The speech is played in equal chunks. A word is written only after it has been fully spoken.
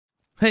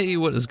Hey,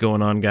 what is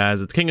going on,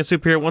 guys? It's King of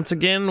Soup here once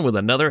again with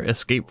another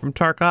Escape from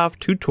Tarkov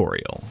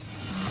tutorial.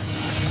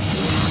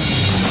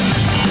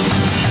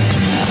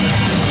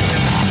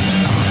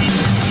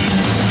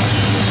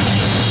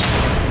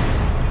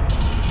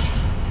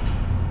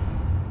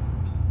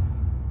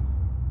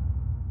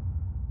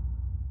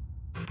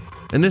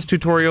 In this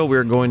tutorial,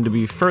 we're going to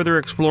be further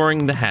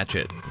exploring the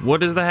Hatchet.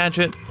 What is the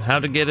Hatchet, how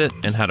to get it,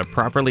 and how to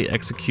properly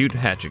execute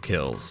Hatchet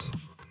kills.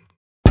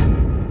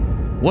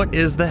 What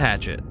is the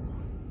Hatchet?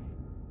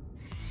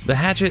 The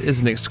Hatchet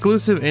is an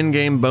exclusive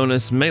in-game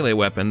bonus melee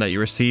weapon that you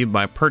receive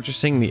by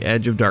purchasing the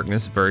Edge of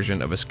Darkness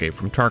version of Escape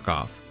from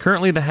Tarkov.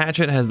 Currently, the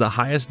Hatchet has the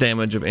highest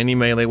damage of any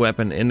melee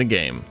weapon in the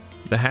game.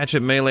 The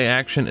Hatchet melee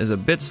action is a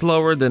bit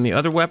slower than the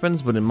other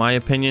weapons, but in my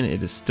opinion,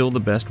 it is still the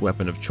best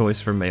weapon of choice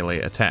for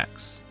melee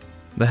attacks.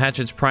 The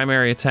Hatchet's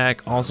primary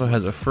attack also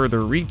has a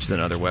further reach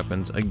than other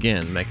weapons,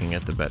 again making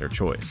it the better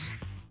choice.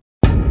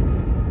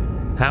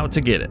 How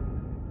to get it?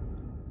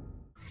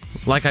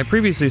 Like I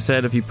previously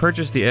said, if you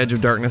purchase the Edge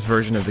of Darkness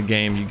version of the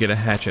game, you get a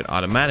Hatchet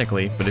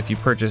automatically, but if you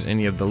purchase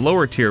any of the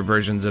lower tier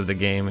versions of the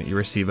game, you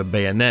receive a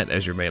bayonet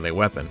as your melee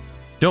weapon.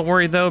 Don't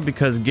worry though,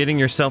 because getting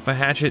yourself a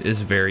Hatchet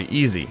is very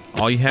easy.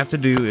 All you have to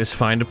do is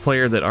find a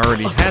player that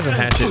already has a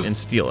Hatchet and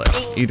steal it.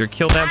 Either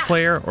kill that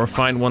player or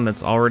find one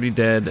that's already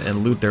dead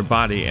and loot their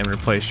body and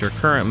replace your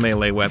current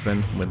melee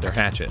weapon with their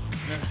Hatchet.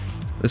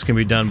 This can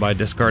be done by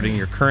discarding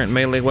your current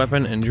melee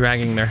weapon and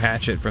dragging their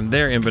Hatchet from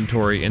their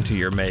inventory into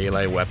your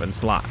melee weapon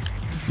slot.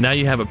 Now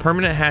you have a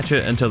permanent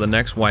Hatchet until the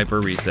next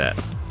wiper reset.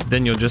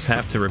 Then you'll just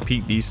have to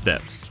repeat these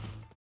steps.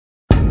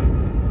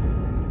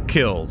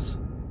 Kills.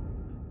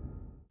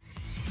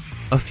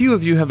 A few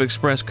of you have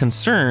expressed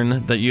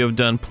concern that you have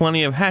done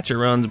plenty of Hatchet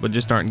runs but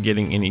just aren't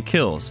getting any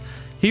kills.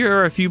 Here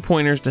are a few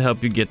pointers to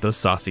help you get those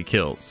saucy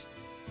kills.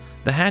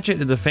 The Hatchet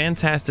is a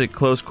fantastic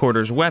close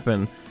quarters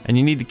weapon, and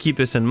you need to keep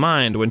this in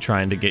mind when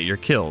trying to get your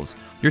kills.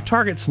 Your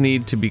targets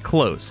need to be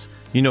close.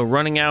 You know,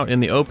 running out in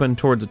the open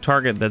towards a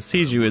target that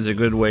sees you is a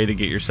good way to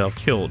get yourself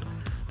killed.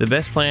 The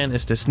best plan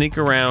is to sneak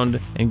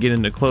around and get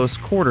into close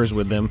quarters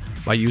with them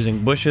by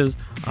using bushes,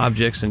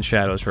 objects, and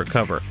shadows for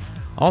cover.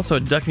 Also,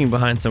 ducking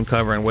behind some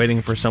cover and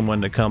waiting for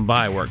someone to come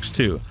by works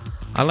too.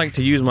 I like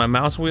to use my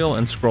mouse wheel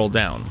and scroll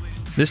down.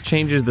 This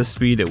changes the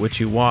speed at which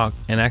you walk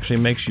and actually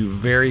makes you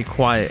very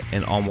quiet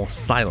and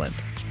almost silent.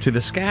 To the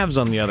scavs,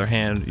 on the other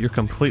hand, you're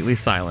completely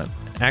silent.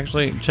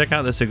 Actually, check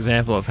out this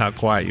example of how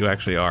quiet you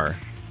actually are.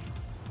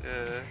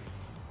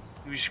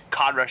 We should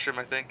COD rush him,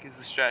 I think, is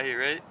the strat here,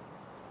 right?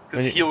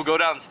 Because he'll go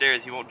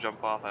downstairs, he won't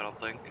jump off, I don't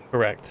think.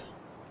 Correct.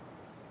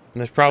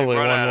 And there's probably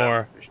one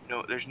more.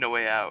 There's no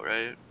way out,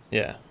 right?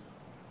 Yeah.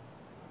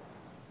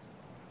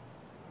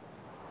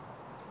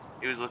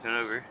 He was looking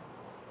over.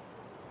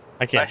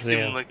 I can't see him.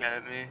 I see him looking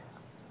at me.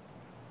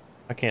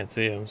 I can't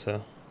see him,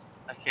 so.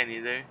 I can't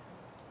either.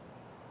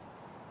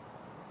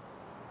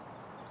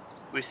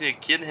 We just need to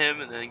kid him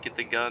and then get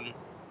the gun.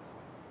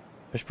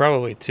 There's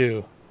probably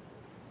two.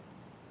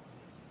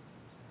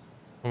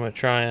 I'm gonna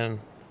try and.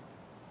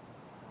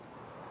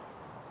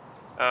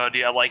 Oh,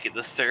 dude, I like it.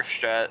 The surf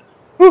strat.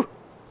 Woo!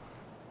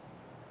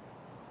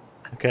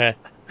 Okay.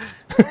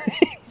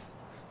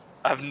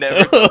 I've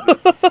never done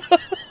this.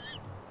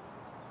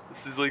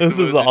 This is like this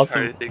the is most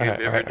awesome. retarded thing I've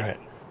ever done. I'm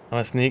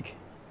gonna sneak.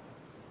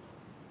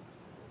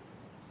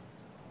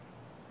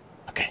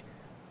 Okay.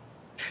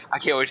 I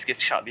can't wait to get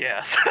shot in the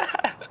ass.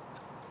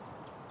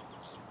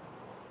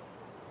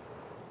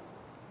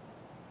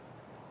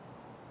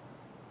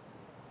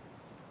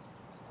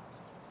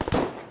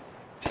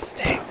 Just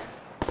stay.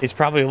 He's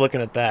probably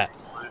looking at that.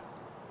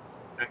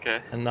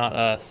 Okay. And not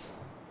us.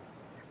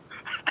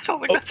 I don't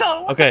think that's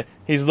how. Okay,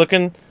 he's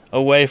looking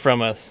away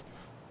from us.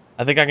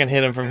 I think I can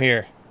hit him from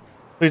here.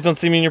 Please don't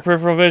see me in your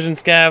peripheral vision,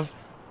 Scav.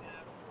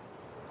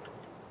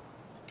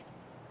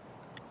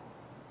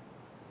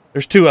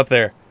 There's two up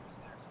there.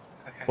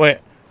 Okay. Wait.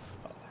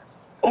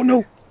 Oh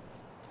no!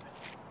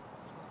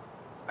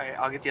 Alright,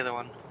 I'll get the other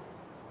one.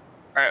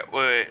 Alright,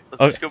 wait.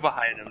 Let's just go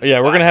behind him.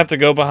 Yeah, we're gonna have to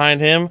go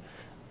behind him.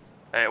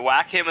 Alright,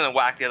 whack him and then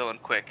whack the other one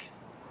quick.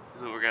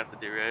 This is what we're gonna have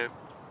to do, right?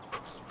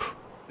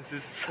 This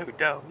is so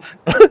dumb.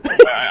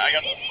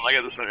 I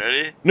got this one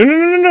ready.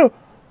 No.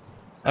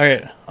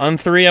 Alright, on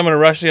three, I'm gonna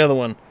rush the other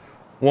one.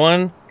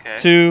 1, okay.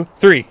 2,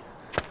 3.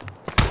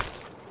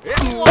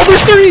 Oh,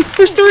 there's three!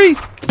 There's three!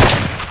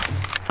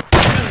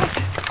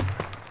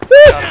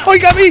 Oh,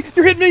 you got me!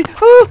 You're hitting me!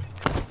 Oh!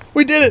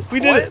 We did it! We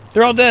did it!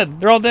 They're all dead!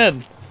 They're all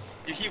dead!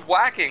 You keep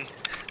whacking!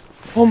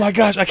 Oh my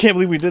gosh, I can't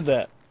believe we did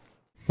that!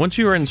 Once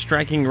you are in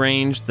striking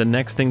range, the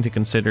next thing to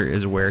consider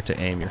is where to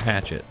aim your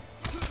Hatchet.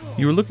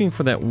 You are looking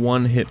for that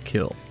one-hit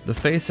kill. The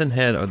face and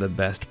head are the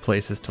best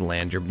places to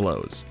land your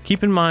blows.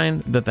 Keep in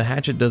mind that the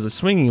Hatchet does a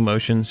swinging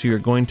motion, so you're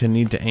going to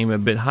need to aim a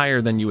bit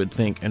higher than you would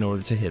think in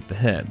order to hit the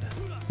head.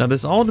 Now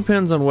this all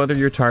depends on whether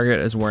your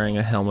target is wearing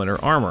a helmet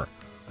or armor.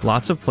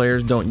 Lots of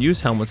players don't use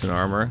helmets and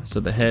armor,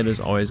 so the head is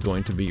always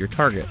going to be your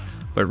target.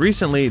 But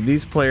recently,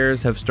 these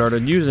players have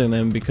started using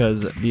them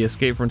because the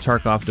Escape from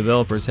Tarkov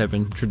developers have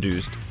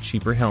introduced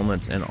cheaper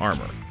helmets and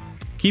armor.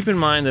 Keep in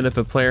mind that if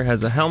a player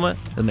has a helmet,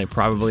 then they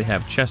probably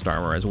have chest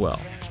armor as well.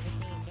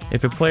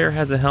 If a player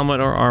has a helmet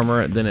or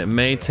armor, then it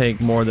may take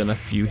more than a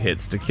few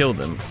hits to kill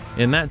them.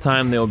 In that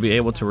time, they will be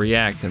able to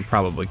react and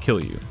probably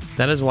kill you.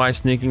 That is why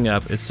sneaking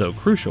up is so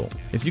crucial.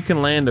 If you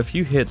can land a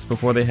few hits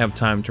before they have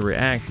time to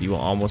react, you will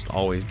almost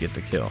always get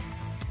the kill.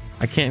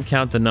 I can't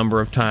count the number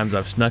of times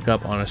I've snuck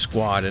up on a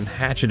squad and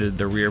hatcheted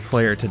the rear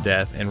player to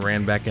death and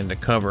ran back into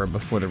cover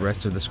before the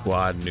rest of the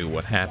squad knew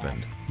what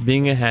happened.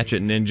 Being a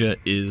hatchet ninja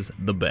is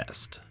the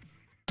best.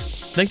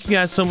 Thank you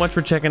guys so much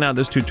for checking out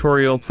this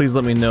tutorial. Please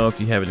let me know if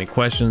you have any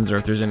questions or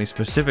if there's any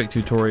specific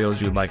tutorials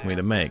you'd like me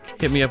to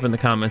make. Hit me up in the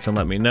comments and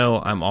let me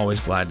know. I'm always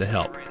glad to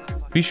help.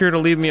 Be sure to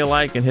leave me a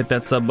like and hit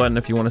that sub button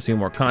if you want to see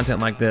more content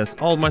like this.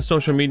 All of my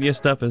social media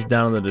stuff is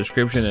down in the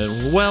description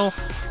as well.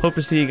 Hope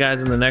to see you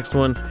guys in the next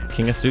one.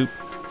 King of Soup,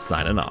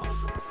 signing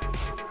off.